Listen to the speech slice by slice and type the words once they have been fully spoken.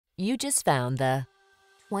You just found the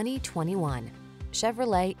 2021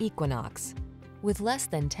 Chevrolet Equinox. With less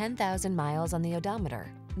than 10,000 miles on the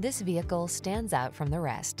odometer, this vehicle stands out from the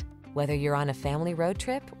rest. Whether you're on a family road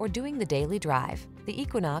trip or doing the daily drive, the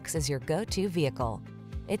Equinox is your go-to vehicle.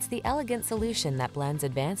 It's the elegant solution that blends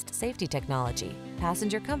advanced safety technology,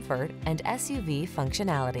 passenger comfort, and SUV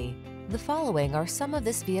functionality. The following are some of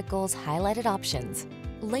this vehicle's highlighted options: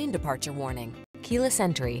 lane departure warning, keyless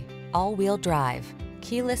entry, all-wheel drive,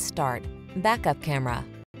 keyless start, backup camera,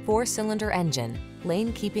 4-cylinder engine,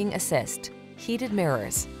 lane keeping assist, heated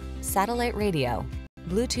mirrors, satellite radio,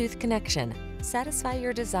 Bluetooth connection. Satisfy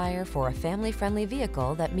your desire for a family-friendly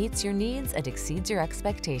vehicle that meets your needs and exceeds your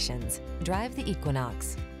expectations. Drive the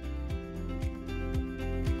Equinox.